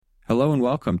Hello and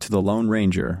welcome to The Lone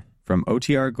Ranger from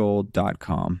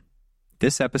OTRGold.com.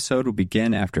 This episode will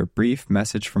begin after a brief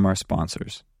message from our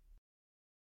sponsors.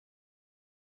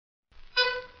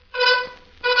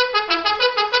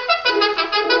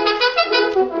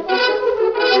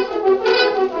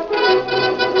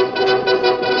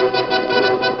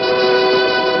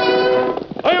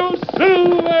 Hail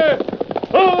Silver!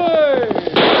 Ahoy!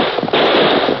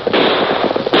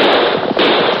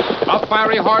 A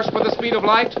fiery horse with the speed of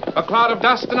light, a cloud of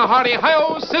dust, and a hearty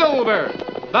Hi-Yo Silver,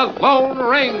 the Lone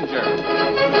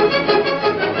Ranger.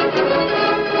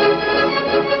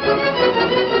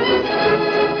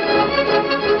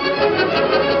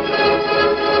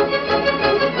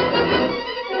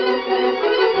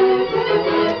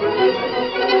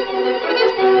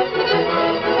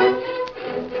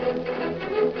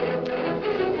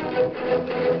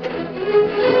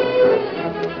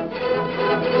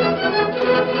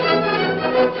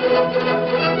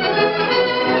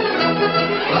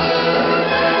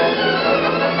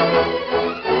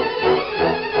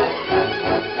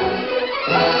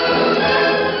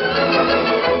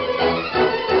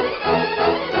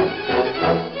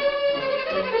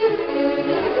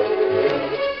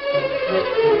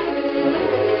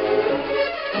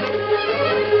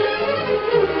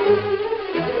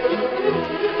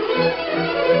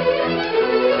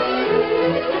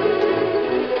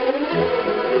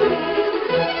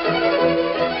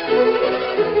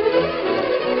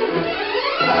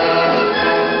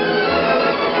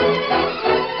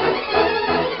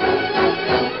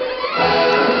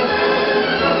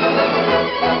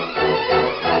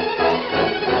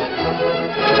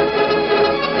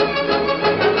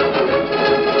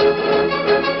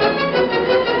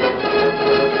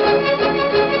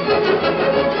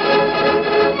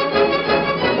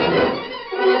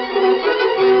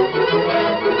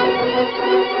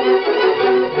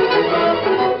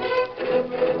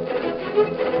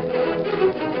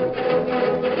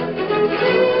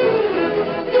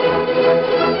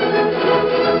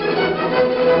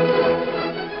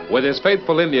 With his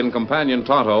faithful Indian companion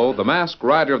Tonto, the masked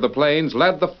rider of the plains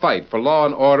led the fight for law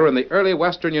and order in the early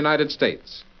western United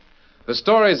States. The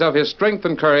stories of his strength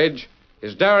and courage,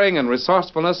 his daring and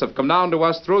resourcefulness have come down to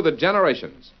us through the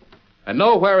generations. And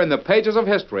nowhere in the pages of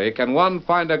history can one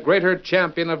find a greater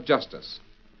champion of justice.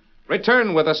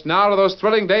 Return with us now to those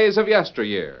thrilling days of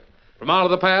yesteryear. From out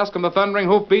of the past come the thundering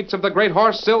hoofbeats of the great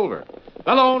horse Silver.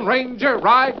 The Lone Ranger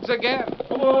rides again.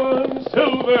 Come on,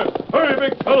 Silver! Hurry,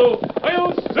 big fellow!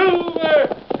 Hail Silver!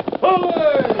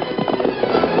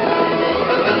 Ahoy!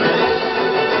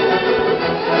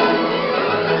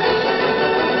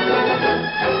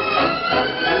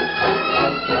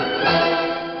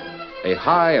 A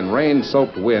high and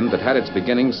rain-soaked wind that had its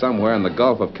beginning somewhere in the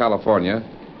Gulf of California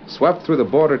swept through the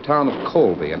border town of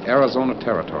Colby in Arizona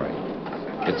Territory.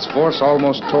 Its force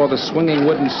almost tore the swinging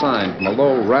wooden sign from a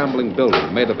low, rambling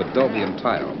building made of adobe and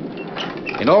tile.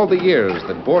 In all the years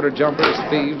that border jumpers,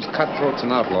 thieves, cutthroats,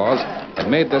 and outlaws had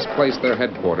made this place their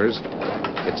headquarters,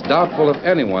 it's doubtful if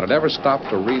anyone had ever stopped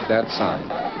to read that sign.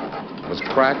 It was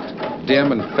cracked,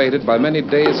 dim, and faded by many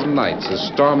days and nights as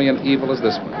stormy and evil as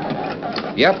this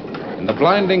one. Yet, in the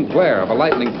blinding glare of a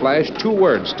lightning flash, two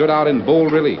words stood out in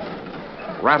bold relief: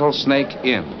 Rattlesnake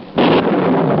Inn.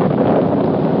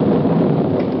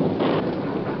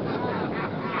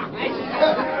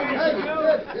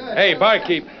 Hey,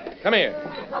 barkeep, come here.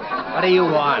 What do you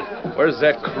want? Where's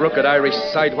that crooked Irish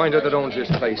sidewinder that owns this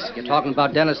place? You talking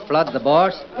about Dennis Flood, the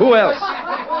boss? Who else?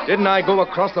 Didn't I go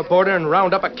across the border and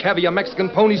round up a cavy of Mexican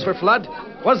ponies for Flood?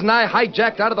 Wasn't I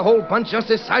hijacked out of the whole bunch just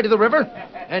this side of the river?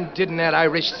 And didn't that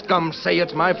Irish scum say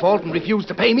it's my fault and refuse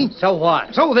to pay me? So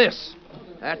what? So this.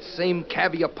 That same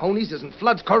cavy of ponies is in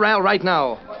Flood's corral right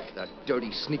now. The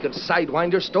dirty, sneaking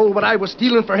sidewinder stole what I was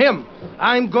stealing for him.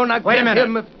 I'm gonna Wait a get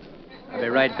minute. him... I'll be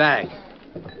right back.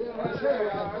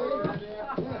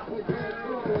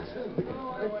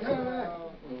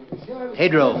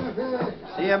 Pedro,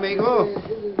 Si, amigo.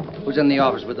 who's in the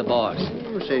office with the boss?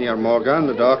 Senor Morgan,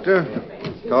 the doctor.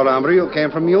 Tall hombre who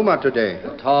came from Yuma today.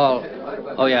 Tall.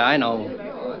 Oh, yeah, I know.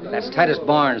 That's Titus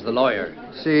Barnes, the lawyer.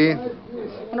 Si.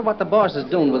 Wonder what the boss is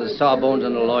doing with the sawbones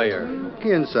and the lawyer.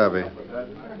 Quien sabe?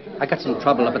 I got some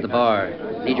trouble up at the bar.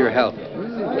 Need your help.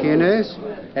 Quien es?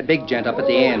 That big gent up at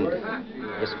the end.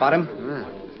 You spot him?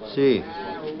 Si.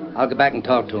 I'll go back and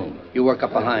talk to him. You work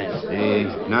up behind.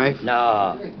 The knife?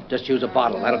 No, just use a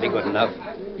bottle. That'll be good enough.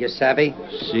 You savvy?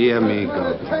 Si,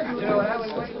 amigo.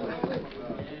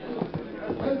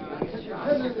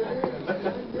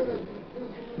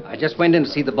 I just went in to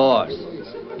see the boss.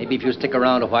 Maybe if you stick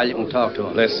around a while, you can talk to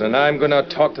him. Listen, I'm going to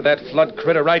talk to that Flood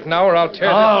critter right now, or I'll tear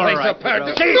All this place right,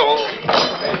 apart.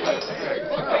 Pedro.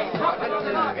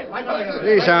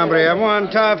 This hombre have one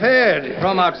tough head.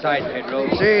 From outside, Pedro.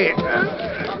 See.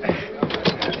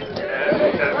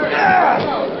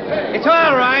 It's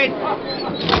all right.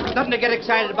 Nothing to get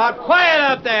excited about. Quiet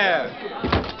out there.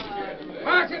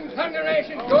 Martin,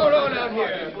 thunderation, going on out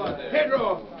here.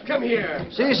 Pedro, come here.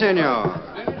 Si, senor.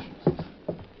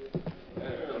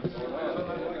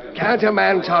 Can't a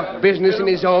man talk business in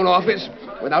his own office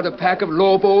without a pack of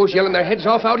lobos yelling their heads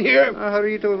off out here?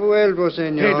 Ahorita vuelvo,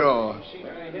 senor. Pedro,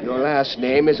 your last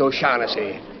name is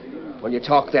O'Shaughnessy. When you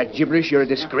talk that gibberish, you're a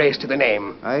disgrace to the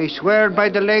name. I swear by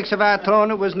the lakes of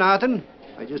Athlone it was nothing.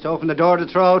 I just opened the door to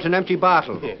throw out an empty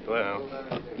bottle. Well,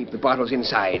 keep the bottles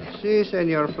inside. Si,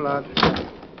 senor Flood.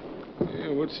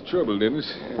 Yeah, what's the trouble,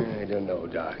 Dennis? I don't know,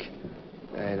 Doc.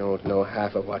 I don't know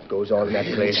half of what goes on in that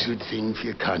place. It's a good thing for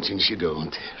your conscience you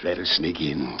don't. Rattlesnake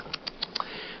Inn.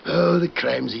 Oh, the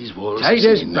crimes these walls have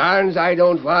Titus seen. Barnes, I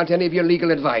don't want any of your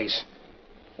legal advice.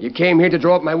 You came here to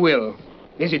draw up my will.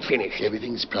 Is it finished?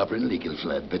 Everything's proper and legal,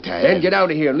 Flood, but I... Then get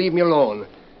out of here. Leave me alone.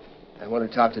 I want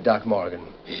to talk to Doc Morgan.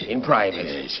 In private.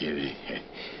 Yes,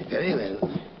 very well.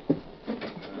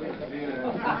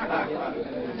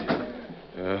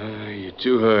 You're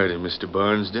too hard on Mr.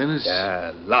 Barnes, Dennis.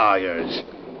 Lawyers.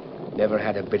 Never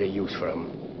had a bit of use for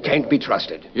 'em. Can't be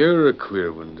trusted. You're a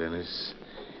queer one, Dennis.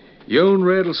 You own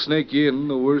Rattlesnake Inn,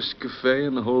 the worst cafe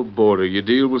in the whole border. You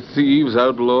deal with thieves,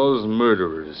 outlaws, and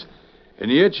murderers.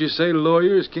 And yet you say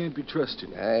lawyers can't be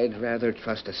trusted. I'd rather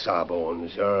trust a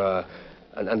Sawbones or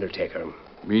an undertaker.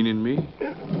 Meaning me?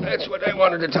 That's what I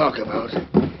wanted to talk about.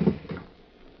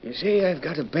 You see, I've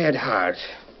got a bad heart.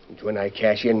 And when I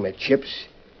cash in my chips,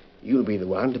 you'll be the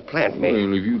one to plant me.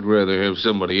 Well, if you'd rather have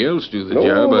somebody else do the No,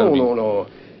 job, I'd be... no.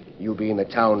 You being the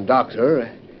town doctor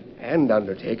and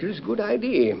undertaker's a good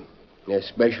idea.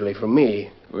 Especially for me.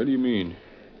 What do you mean?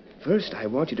 First, I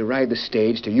want you to ride the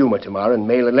stage to Yuma tomorrow and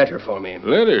mail a letter for me.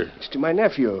 Letter? It's to my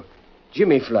nephew,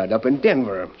 Jimmy Flood, up in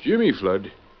Denver. Jimmy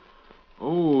Flood?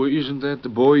 Oh, isn't that the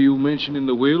boy you mentioned in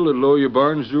the will that Lawyer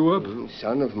Barnes drew up?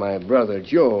 Son of my brother,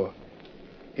 Joe.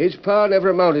 His pa never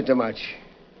amounted to much.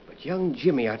 But young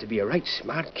Jimmy ought to be a right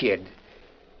smart kid.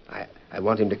 I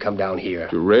want him to come down here.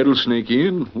 To Rattlesnake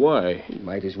Inn? Why? He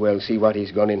might as well see what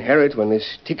he's going to inherit when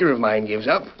this ticker of mine gives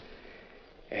up.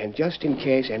 And just in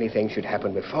case anything should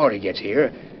happen before he gets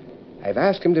here, I've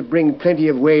asked him to bring plenty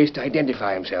of ways to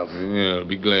identify himself. Yeah, I'll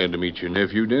be glad to meet your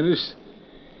nephew, Dennis.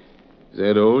 Is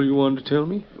that all you wanted to tell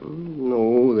me?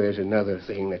 No, there's another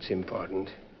thing that's important.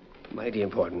 Mighty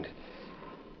important.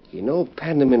 You know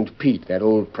Panamint Pete, that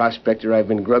old prospector I've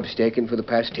been grub staking for the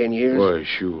past 10 years? Why,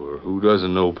 sure. Who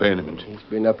doesn't know Panamint? He's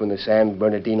been up in the San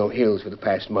Bernardino Hills for the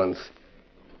past month.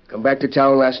 Come back to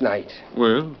town last night.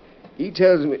 Well? He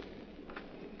tells me...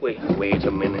 Wait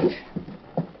a minute.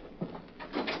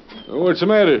 What's the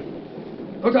matter?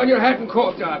 Put on your hat and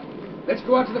coat, Doc. Let's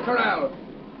go out to the corral.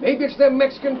 Maybe it's them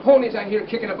Mexican ponies I hear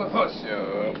kicking up a fuss.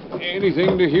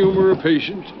 Anything to humor a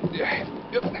patient.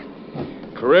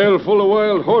 Corral full of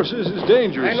wild horses is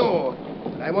dangerous. I know,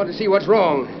 but I want to see what's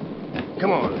wrong. Come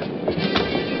on.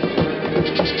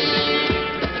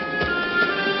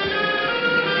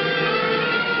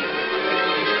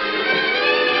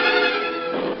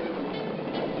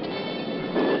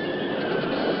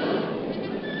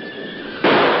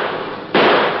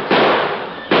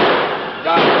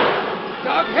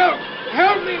 Doc,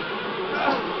 help me!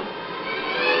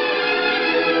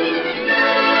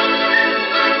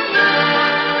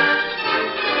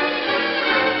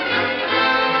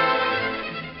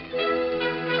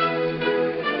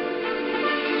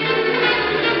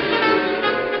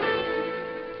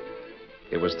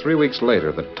 It was 3 weeks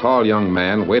later that tall young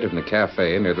man waited in a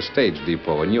cafe near the stage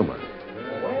depot in Yuma.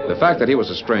 The fact that he was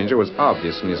a stranger was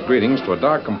obvious in his greetings to a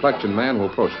dark-complexioned man who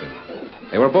approached him.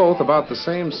 They were both about the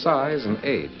same size and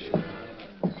age.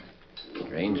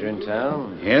 Stranger in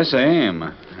town? Yes, I am.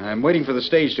 I'm waiting for the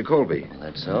stage to Colby.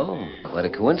 That's so. Quite a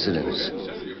coincidence.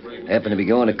 Happen to be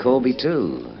going to Colby,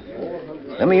 too.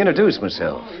 Let me introduce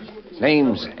myself.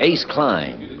 Name's Ace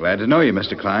Klein. Glad to know you,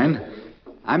 Mr. Klein.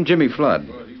 I'm Jimmy Flood.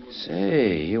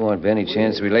 Say, you aren't by any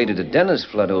chance related to Dennis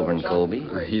Flood over in Colby?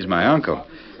 He's my uncle.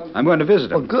 I'm going to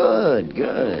visit him. Oh, good.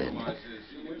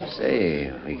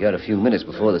 Say, we got a few minutes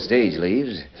before the stage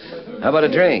leaves. How about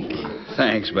a drink?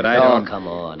 Thanks, but I don't... Oh, come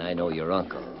on. I know your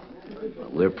uncle.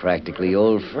 We're practically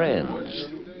old friends.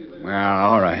 Well,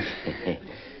 all right.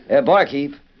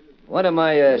 Barkeep, one of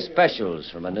my specials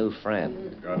from a new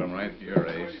friend. Got him right here,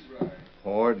 Ace.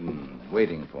 Poured and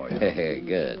waiting for you.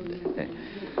 Good.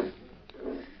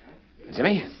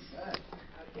 Jimmy,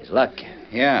 his luck.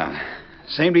 Yeah,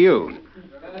 same to you.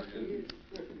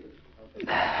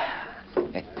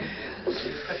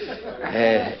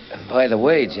 By the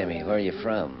way, Jimmy, where are you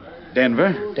from?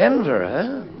 Denver? Denver,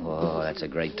 huh? Oh, that's a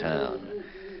great town.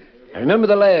 I remember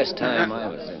the last time I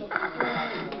was in...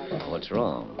 What's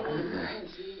wrong? I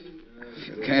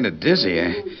feel kind of dizzy.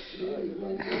 I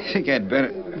think I'd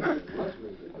better...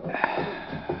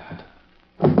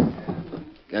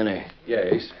 Gunner.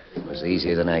 Yes? It was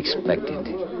easier than I expected.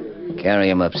 Carry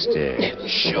him upstairs.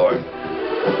 Sure.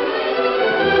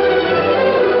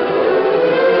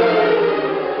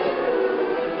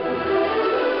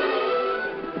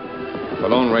 The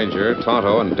Lone Ranger,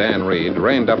 Tonto, and Dan Reed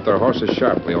reined up their horses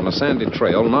sharply on a sandy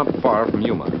trail not far from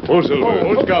Yuma. All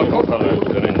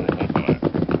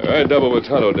right, double with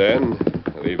Tonto, Dan.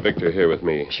 Leave Victor here with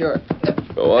me. Sure.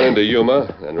 Go on into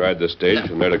Yuma and ride the stage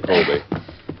from there to Colby.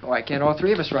 Why can't all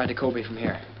three of us ride to Colby from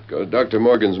here? Because Dr.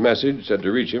 Morgan's message said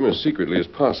to reach him as secretly as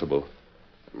possible.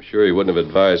 I'm sure he wouldn't have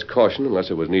advised caution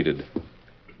unless it was needed.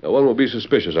 No one will be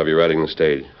suspicious of you riding the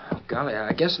stage. Oh, golly,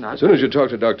 I guess not. As soon as you talk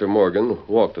to Dr. Morgan,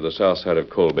 walk to the south side of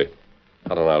Colby.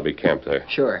 Tonto and I'll be camped there.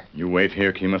 Sure. You wait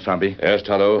here, Kimasabi? Yes,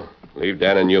 Tonto. Leave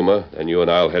Dan in Yuma, then you and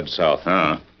I'll head south.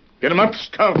 Get him up,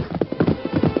 Scout.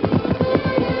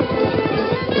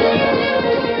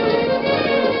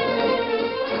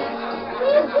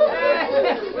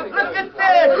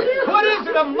 What is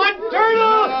it, a mud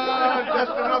turtle?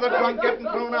 Just another drunk getting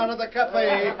thrown out of the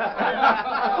cafe.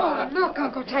 Oh, look,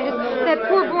 Uncle Titus. That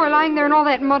poor boy lying there in all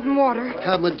that mud and water.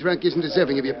 Common drunk isn't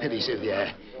deserving of your pity,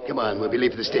 Cynthia. Come on, we'll be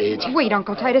late for the stage. Wait,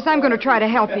 Uncle Titus. I'm going to try to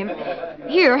help him.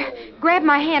 Here, grab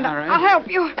my hand. All right. I'll help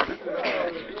you.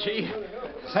 Gee,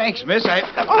 thanks, miss.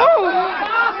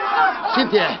 Oh!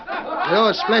 Cynthia, they're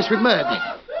all splashed with mud.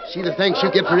 See the thanks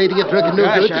you get for aiding a drunk and no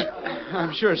Gosh, good?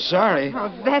 I'm sure sorry.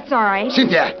 Oh, that's all right.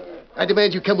 Cynthia, I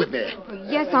demand you come with me.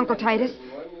 Yes, Uncle Titus.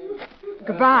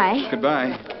 Goodbye.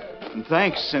 Goodbye. And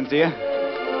thanks, Cynthia.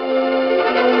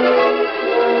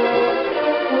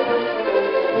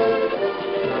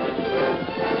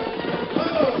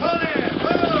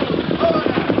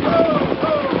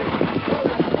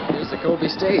 Here's the Colby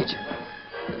stage.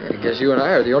 I guess you and I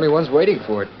are the only ones waiting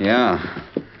for it. Yeah.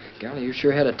 Golly, you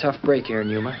sure had a tough break here in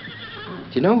Yuma.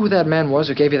 Do you know who that man was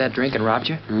who gave you that drink and robbed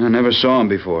you? I never saw him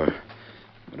before.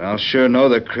 But I'll sure know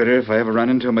the critter if I ever run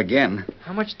into him again.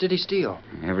 How much did he steal?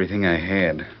 Everything I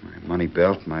had. My money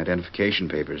belt, my identification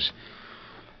papers.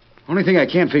 Only thing I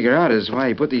can't figure out is why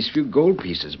he put these few gold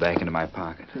pieces back into my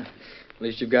pocket. At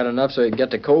least you've got enough so you can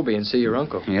get to Colby and see your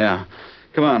uncle. Yeah.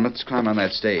 Come on, let's climb on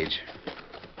that stage.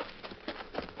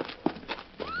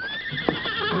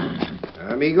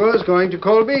 Amigos, going to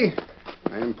Colby?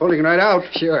 I'm pulling right out.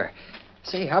 Sure.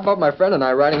 Say, how about my friend and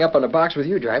I riding up on the box with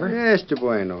you, driver? Yes, de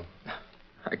bueno.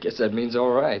 I guess that means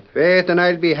all right. Faith, and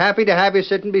I'll be happy to have you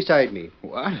sitting beside me.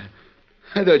 What?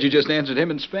 I thought you just answered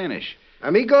him in Spanish.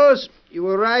 Amigos, you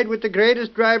will ride with the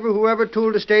greatest driver who ever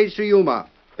tooled a stage to Yuma.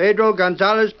 Pedro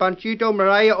Gonzalez Panchito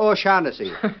Mariah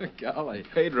O'Shaughnessy. Golly.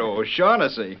 Pedro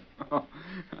O'Shaughnessy. Oh,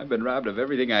 I've been robbed of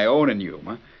everything I own in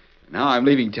Yuma. Now I'm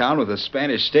leaving town with a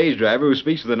Spanish stage driver who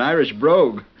speaks with an Irish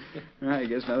brogue. I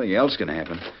guess nothing else can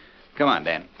happen. Come on,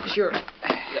 Dan. Sure.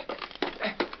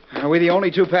 Are we the only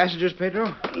two passengers,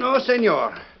 Pedro? No,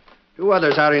 senor. Two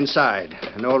others are inside.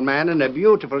 An old man and a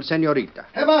beautiful senorita.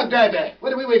 Come on, driver.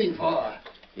 What are we waiting for?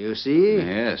 You see?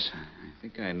 Yes. I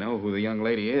think I know who the young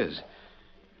lady is.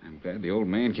 I'm glad the old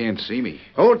man can't see me.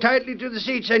 Hold tightly to the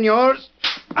seat, senors.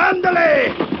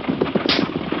 Andale!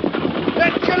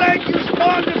 Let your leg, you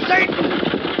spawn of Satan!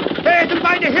 Faith and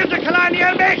by the hips of Kalani,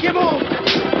 I'll make you move!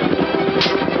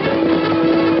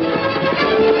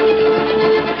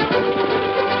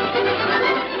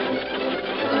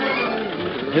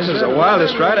 This is the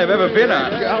wildest ride I've ever been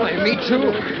on. Golly, me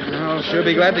too. I'll sure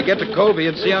be glad to get to Colby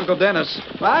and see Uncle Dennis.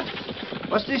 What?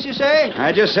 What's this you say?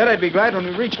 I just said I'd be glad when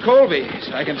we reach Colby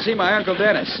so I can see my Uncle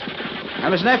Dennis.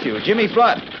 I'm his nephew, Jimmy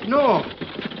Flood. No,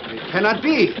 it cannot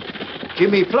be.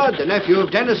 Jimmy Flood, the nephew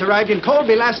of Dennis, arrived in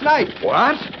Colby last night.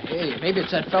 What? Hey, maybe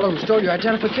it's that fellow who stole your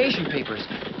identification papers.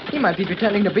 He might be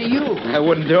pretending to be you. That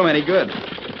wouldn't do him any good.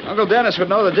 Uncle Dennis would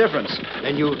know the difference.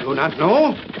 Then you do not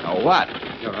know? Know what?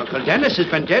 Your Uncle Dennis has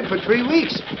been dead for 3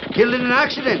 weeks, killed in an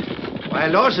accident.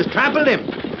 Wild horses trampled him.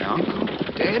 My uncle?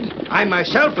 Dead? I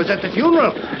myself was at the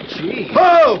funeral. Gee.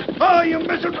 Oh! Oh, you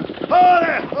miserable... Oh,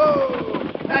 there! Oh!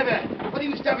 Driver, what are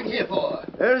you stopping here for?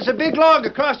 There's a big log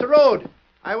across the road.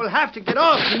 I will have to get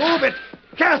off and move it.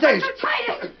 Carthage!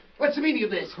 What's the meaning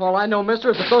of this? All I know, mister,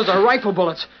 is that those are rifle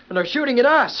bullets, and they're shooting at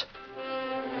us.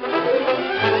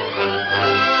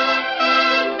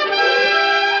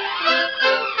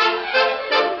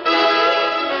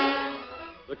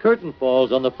 The curtain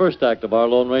falls on the first act of our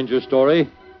Lone Ranger story.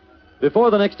 Before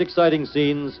the next exciting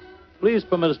scenes, please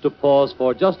permit us to pause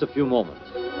for just a few moments.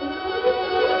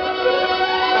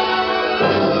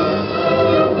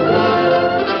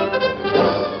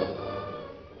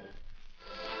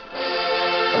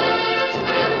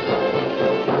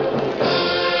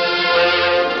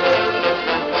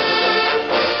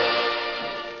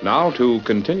 Now to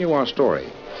continue our story.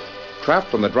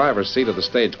 Trapped on the driver's seat of the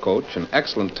stagecoach and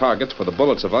excellent targets for the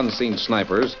bullets of unseen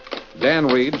snipers, Dan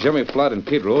Reed, Jimmy Flood, and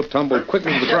Pedro tumbled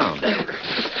quickly to the ground.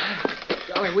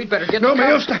 Golly, we'd better get No, the me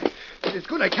car. usta. It's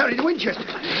good I carried the Winchester.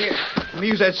 Here, let me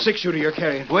use that 6-shooter you're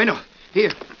carrying. Bueno.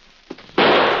 Here.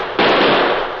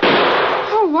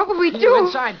 Oh, what will we do? You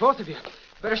inside, both of you.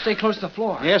 Better stay close to the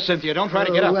floor. Yes, Cynthia, don't try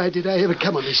to get up. Why did I ever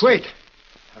come on this? Wait.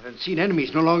 I've seen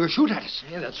enemies no longer shoot at us.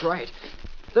 Yeah, that's right.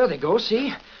 There they go,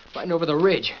 see? Fighting over the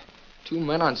ridge. 2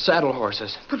 men on saddle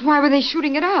horses. But why were they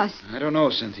shooting at us? I don't know,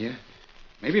 Cynthia.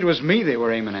 Maybe it was me they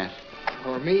were aiming at.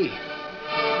 Or me.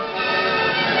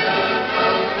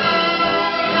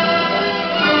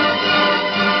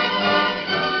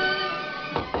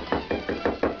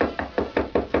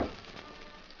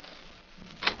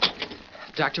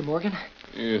 Dr. Morgan?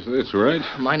 Yes, that's right.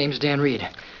 My name's Dan Reed.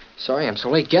 Sorry I'm so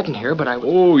late getting here, but I...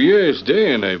 Oh, yes,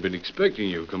 Dan. I've been expecting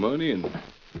you. Come on in.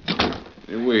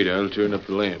 Hey, wait, I'll turn up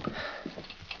the lamp.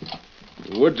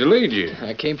 What delayed you?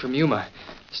 I came from Yuma.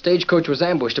 The stagecoach was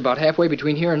ambushed about halfway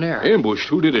between here and there. Ambushed?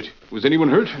 Who did it? Was anyone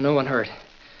hurt? No one hurt.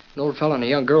 An old fellow and a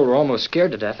young girl were almost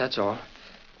scared to death, that's all.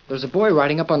 There's a boy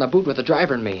riding up on the boot with the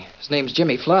driver and me. His name's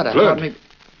Jimmy Flood. I Flood? thought maybe...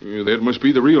 Yeah, that must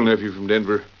be the real nephew from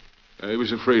Denver. I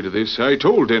was afraid of this. I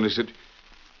told Dennis that...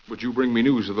 But you bring me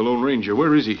news of the Lone Ranger.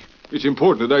 Where is he? It's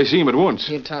important that I see him at once.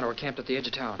 He and Tonto were camped at the edge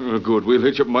of town. Oh, good. We'll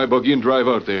hitch up my buggy and drive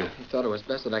out there. He thought it was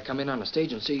best that I come in on the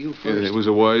stage and see you first. Yeah, it was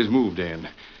a wise move, Dan.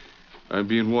 I'm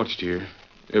being watched here.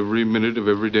 Every minute of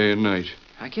every day and night.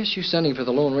 I guess you sending for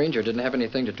the Lone Ranger didn't have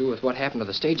anything to do with what happened to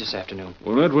the stage this afternoon.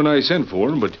 Well, not when I sent for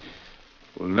him, but...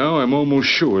 Well, now I'm almost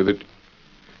sure that...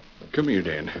 Come here,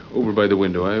 Dan. Over by the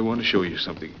window. I want to show you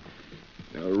something.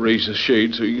 Now, raise the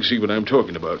shade so you can see what I'm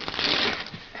talking about.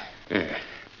 There.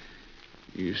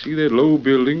 You see that low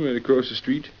building right across the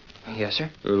street? Yes, sir.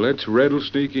 Well, that's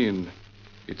Rattlesnake Inn.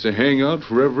 It's a hangout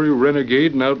for every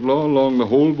renegade and outlaw along the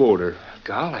whole border.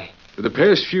 Golly. For the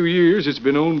past few years, it's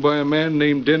been owned by a man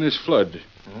named Dennis Flood.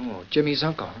 Oh, Jimmy's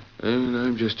uncle. And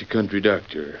I'm just a country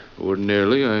doctor.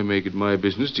 Ordinarily, I make it my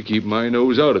business to keep my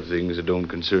nose out of things that don't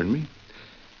concern me.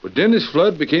 But Dennis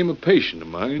Flood became a patient of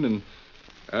mine, and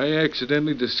I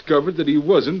accidentally discovered that he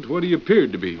wasn't what he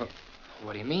appeared to be.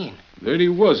 What do you mean? That he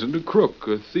wasn't a crook,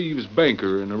 a thieves'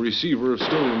 banker, and a receiver of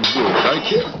stolen goods. I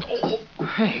can't...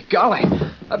 Hey, golly.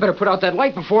 I better put out that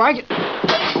light before I get...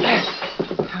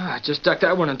 I just ducked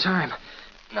that one in time.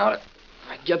 Now, if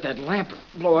I get that lamp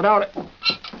and blow it out...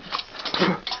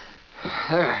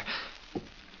 There.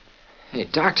 Hey,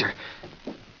 Doctor.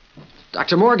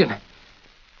 Dr. Morgan.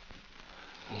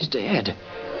 He's dead.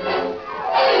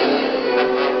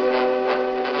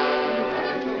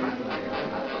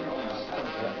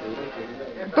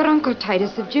 But, Uncle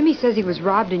Titus, if Jimmy says he was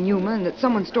robbed in Yuma and that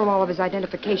someone stole all of his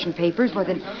identification papers, well,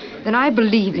 then I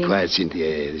believe him. Be quiet,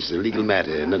 Cynthia. This is a legal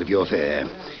matter, none of your affair.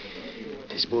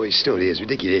 This boy's story is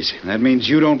ridiculous. That means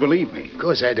you don't believe me. Of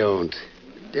course I don't.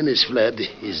 Dennis Flood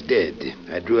is dead.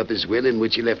 I drew up his will in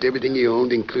which he left everything he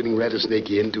owned, including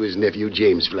Rattlesnake Inn, to his nephew,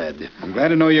 James Flood. I'm glad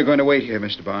to know you're going to wait here,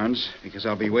 Mr. Barnes, because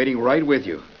I'll be waiting right with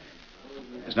you.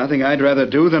 There's nothing I'd rather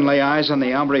do than lay eyes on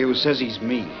the hombre who says he's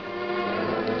me.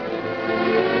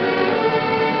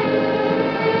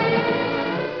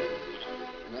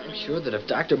 I'm sure that if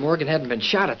Dr. Morgan hadn't been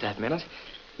shot at that minute,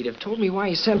 he'd have told me why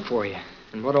he sent for you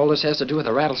and what all this has to do with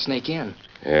the Rattlesnake Inn.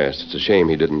 Yes, it's a shame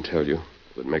he didn't tell you.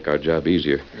 It would make our job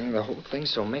easier. The whole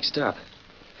thing's so mixed up.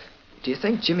 Do you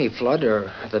think Jimmy Flood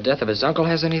or the death of his uncle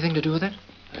has anything to do with it?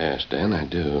 Yes, Dan, I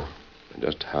do.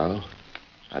 Just how?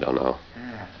 I don't know.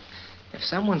 If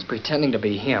someone's pretending to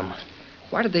be him,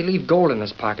 why did they leave gold in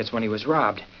his pockets when he was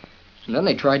robbed? And then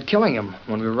they tried killing him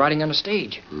when we were riding on the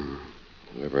stage.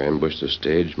 Whoever ambushed the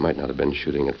stage might not have been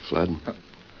shooting at Flood.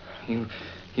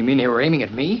 You mean they were aiming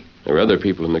at me? There were other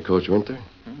people in the coach, weren't there?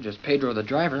 Just Pedro the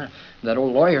driver, that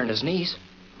old lawyer and his niece.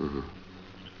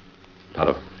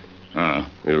 Tonto.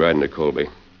 We'll ride into Colby.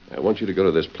 I want you to go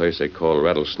to this place they call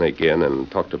Rattlesnake Inn and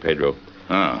talk to Pedro.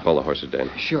 Call the horses, Dan.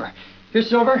 Sure. Here's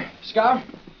Silver, Scout.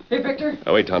 Hey, Victor.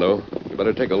 Now, wait, Tonto. You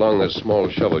better take along this small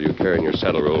shovel you carry in your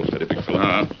saddle roll, steady, big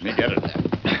fella. Me get it.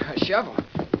 A shovel?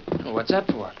 What's that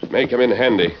for? May come in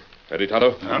handy. Ready,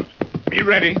 Tonto? Be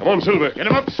ready. Come on, Silver. Get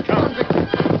him up, Scout.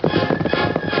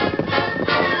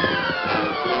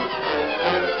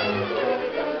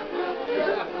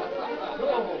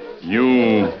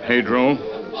 You, Pedro?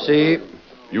 See,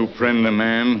 You friend the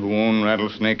man who owned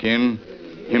Rattlesnake Inn?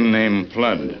 Him named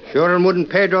Flood. Sure, and wouldn't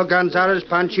Pedro Gonzalez,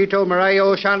 Panchito, Maria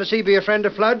O'Shaughnessy be a friend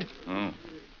of Flood? Oh,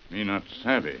 me not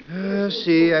savvy.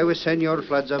 See, I was Senor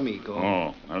Flood's amigo.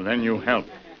 Oh, well, then you help.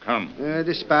 Come.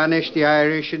 The Spanish, the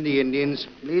Irish, and the Indians.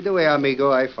 Lead the way,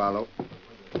 amigo. I follow.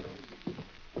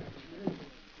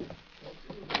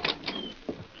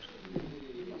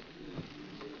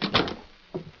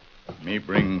 Me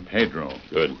bring Pedro.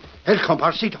 Good. El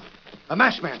Comparcito. A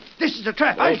masked man. This is a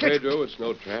trap. No, Pedro, it's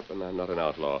no trap, and I'm not an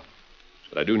outlaw.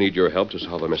 But I do need your help to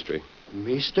solve a mystery.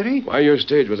 Mystery? Why your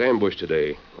stage was ambushed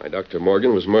today. Why Dr.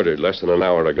 Morgan was murdered less than an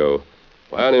hour ago.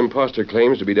 Why an imposter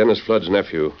claims to be Dennis Flood's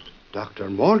nephew. Dr.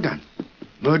 Morgan?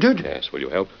 Murdered? Yes, will you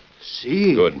help?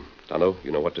 See. Good. Tonto,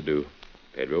 you know what to do.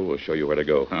 Pedro will show you where to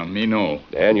go. Me know.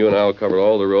 Dan, you and I'll cover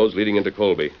all the roads leading into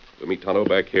Colby. We'll meet Tonto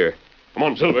back here. Come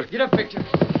on, Silver. Get up, Victor.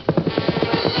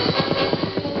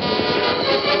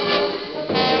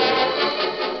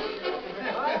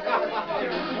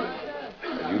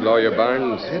 Lawyer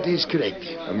Barnes? That is correct.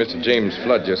 Mr. James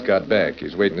Flood just got back.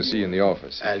 He's waiting to see you in the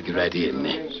office. I'll go right in.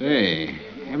 Say,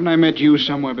 haven't I met you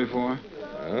somewhere before?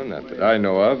 Well, not that I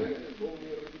know of.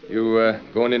 You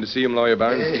going in to see him, Lawyer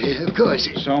Barnes? Of course.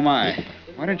 So am I.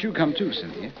 Why don't you come too,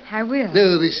 Cynthia? I will.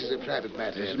 No, this is a private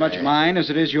matter. It's as much mine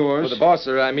as it is yours. Well, the boss,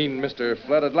 sir, I mean Mr.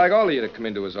 Flood, I'd like all of you to come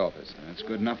into his office. That's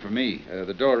good enough for me.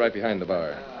 The door right behind the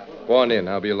bar. Go on in.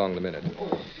 I'll be along in a minute.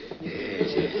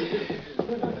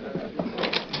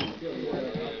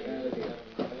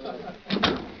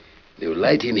 No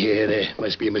light in here. There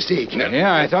must be a mistake.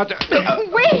 Yeah, I thought that...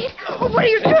 Wait! What are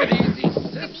you doing? Take it easy,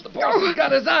 Sips. The boss has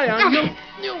got his eye on you.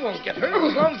 You won't get hurt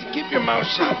as long as you keep your mouth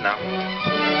shut now.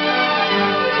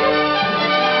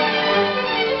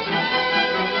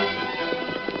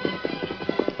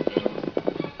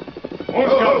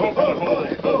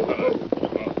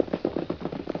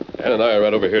 Dan and I are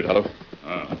right over here, Tonto.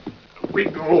 We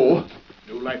go.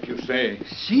 Do like you say.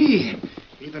 See.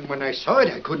 Even when I saw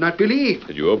it, I could not believe.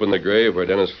 Did you open the grave where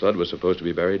Dennis Flood was supposed to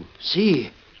be buried? See.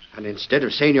 And instead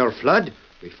of Senor Flood,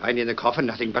 we find in the coffin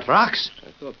nothing but rocks. I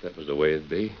thought that was the way it'd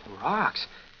be. Rocks?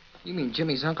 You mean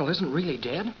Jimmy's uncle isn't really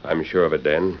dead? I'm sure of it,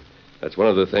 Dan. That's one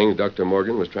of the things Dr.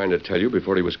 Morgan was trying to tell you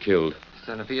before he was killed.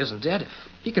 Then if he isn't dead,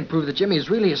 he can prove that Jimmy is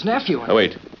really his nephew. Now,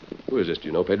 wait. Who is this? Do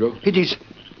you know, Pedro? It is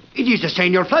the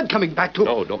Senor Flood coming back to...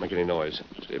 No, don't make any noise.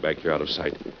 Stay back here out of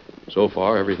sight. So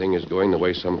far, everything is going the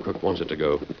way some crook wants it to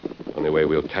go. The only way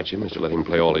we'll catch him is to let him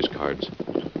play all his cards.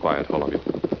 Quiet, all of you.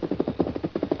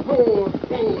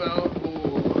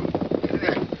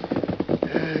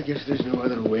 I guess there's no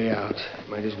other way out.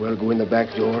 Might as well go in the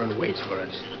back door and wait for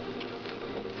us.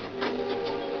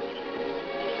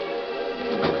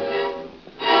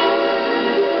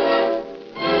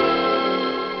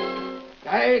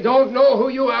 I don't know who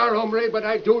you are, hombre, but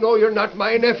I do know you're not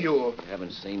my nephew. You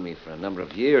haven't seen me for a number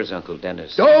of years, Uncle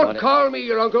Dennis. Don't call me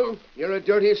your uncle. You're a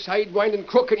dirty, sidewinding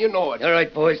crook, and you know it. All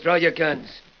right, boys, draw your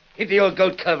guns. Keep the old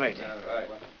goat covered. All right.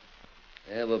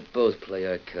 Yeah, we'll both play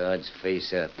our cards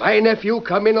face up. My nephew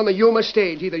come in on the Yuma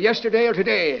stage either yesterday or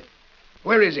today.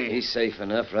 Where is he? He's safe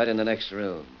enough, right in the next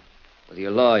room. With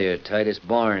your lawyer, Titus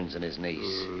Barnes, and his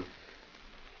niece.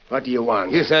 What do you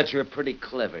want? You thought you were pretty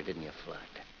clever, didn't you, Flood?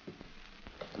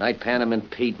 The night Panam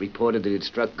and Pete reported that he'd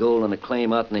struck gold on a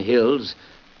claim out in the hills,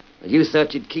 you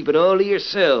thought you'd keep it all to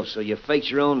yourself, so you faked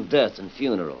your own death and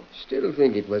funeral. Still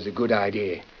think it was a good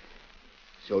idea.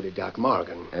 So did Doc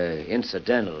Morgan.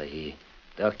 Incidentally,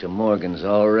 Dr. Morgan's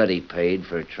already paid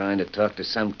for trying to talk to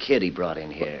some kid he brought in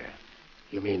here.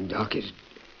 You mean Doc is...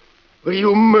 Were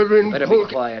you murdering... Better be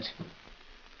quiet.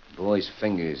 Boys'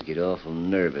 fingers get awful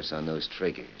nervous on those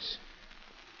triggers.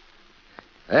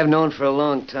 I've known for a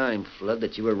long time, Flood,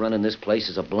 that you were running this place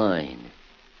as a blind.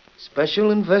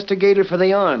 Special investigator for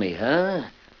the Army, huh?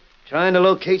 Trying to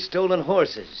locate stolen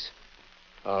horses.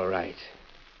 All right.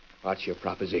 What's your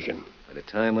proposition? By the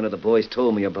time one of the boys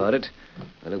told me about it,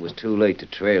 well, it was too late to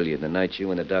trail you the night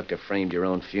you and the doctor framed your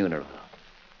own funeral.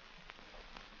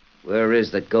 Where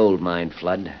is the gold mine,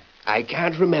 Flood? I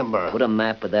can't remember. Put a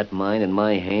map of that mine in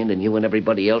my hand and you and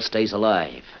everybody else stays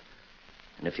alive.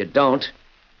 And if you don't,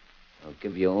 I'll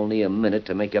give you only a minute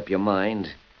to make up your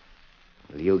mind.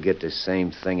 Well, you'll get the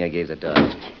same thing I gave the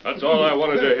doctor. That's all I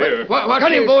wanted to hear.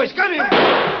 Cut him, boys! Cut him!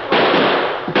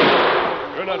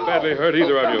 You're not badly hurt,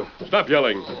 either of you. Stop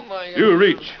yelling. You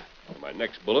reach. My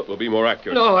next bullet will be more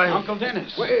accurate. No, Uncle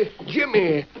Dennis. Wait,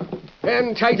 Jimmy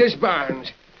and Titus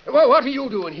Barnes. Well, what are you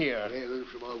doing here? Well,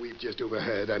 from all we've just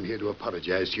overheard, I'm here to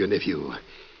apologize to your nephew.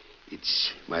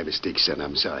 It's my mistake, son.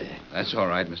 I'm sorry. That's all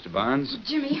right, Mr. Barnes.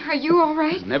 Jimmy, are you all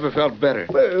right? Never felt better.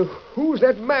 Well, who's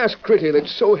that masked critter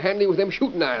that's so handy with them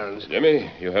shooting irons? Jimmy,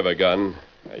 you have a gun.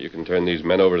 You can turn these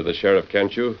men over to the sheriff,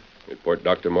 can't you? Report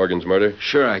Dr. Morgan's murder?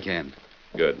 Sure I can.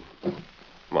 Good.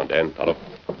 Come on, Dan. Follow.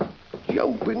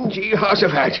 Jumping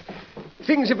Jehoshaphat.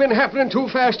 Things have been happening too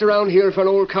fast around here for an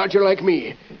old codger like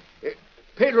me.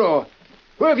 Pedro,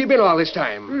 where have you been all this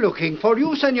time? Looking for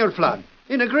you, Senor Flood.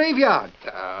 In a graveyard.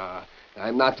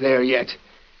 I'm not there yet.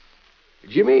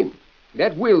 Jimmy,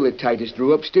 that will that Titus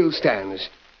drew up still stands.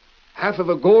 Half of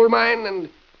a gold mine and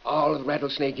all of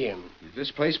Rattlesnake Inn. If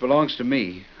this place belongs to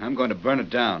me, I'm going to burn it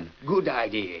down. Good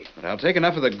idea. But I'll take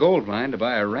enough of the gold mine to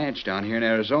buy a ranch down here in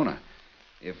Arizona.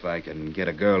 If I can get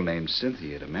a girl named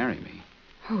Cynthia to marry me.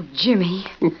 Oh, Jimmy.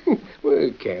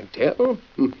 Well, can't tell.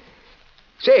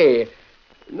 Say,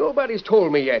 nobody's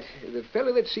told me yet. The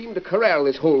fellow that seemed to corral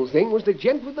this whole thing was the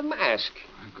gent with the mask.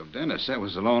 Uncle Dennis, that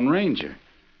was the Lone Ranger.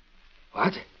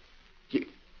 What?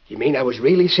 You mean I was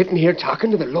really sitting here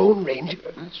talking to the Lone Ranger?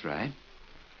 That's right.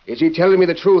 Is he telling me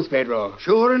the truth, Pedro?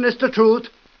 Sure, and it's the truth.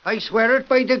 I swear it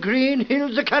by the green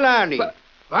hills of Killarney.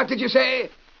 What did you say?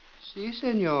 Si,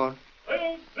 senor.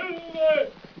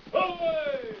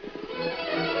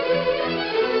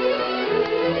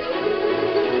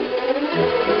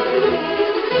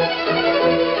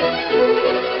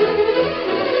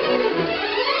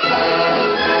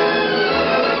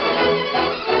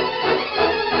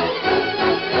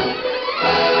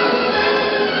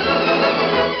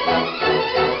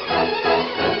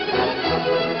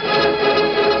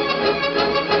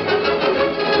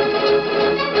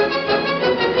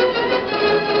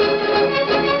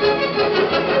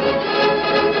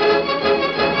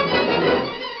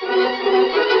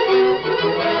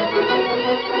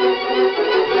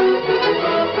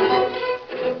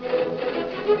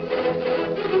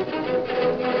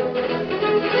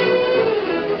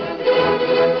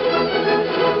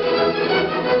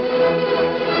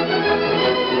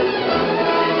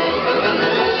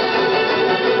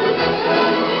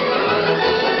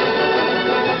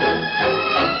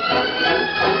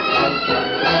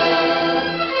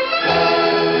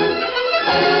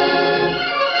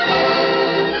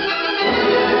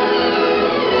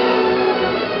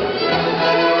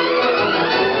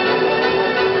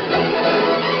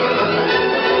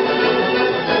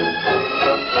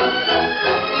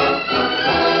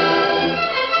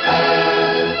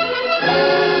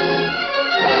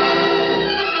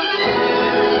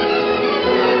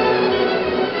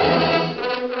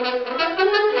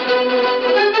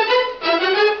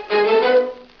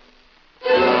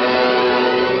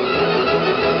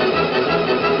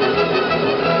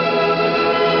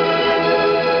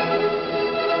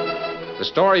 The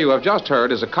story you have just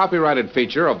heard is a copyrighted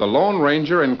feature of the Lone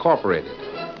Ranger Incorporated.